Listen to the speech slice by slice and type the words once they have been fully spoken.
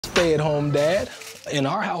stay-at-home dad. In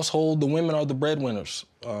our household, the women are the breadwinners.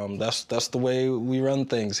 That's the way we run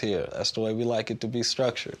things here. That's the way we like it to be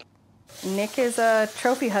structured. Nick is a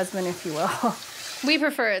trophy husband, if you will. We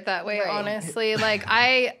prefer it that way, honestly. Like,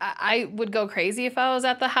 I would go crazy if I was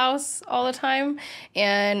at the house all the time,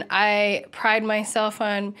 and I pride myself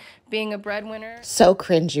on being a breadwinner. So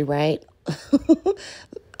cringy, right?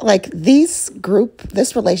 Like, this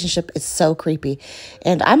relationship is so creepy.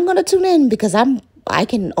 And I'm going to tune in because I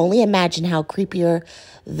can only imagine how creepier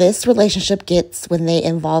this relationship gets when they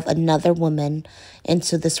involve another woman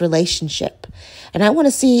into this relationship. And I want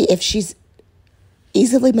to see if she's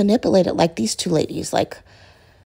easily manipulated like these two ladies. Like,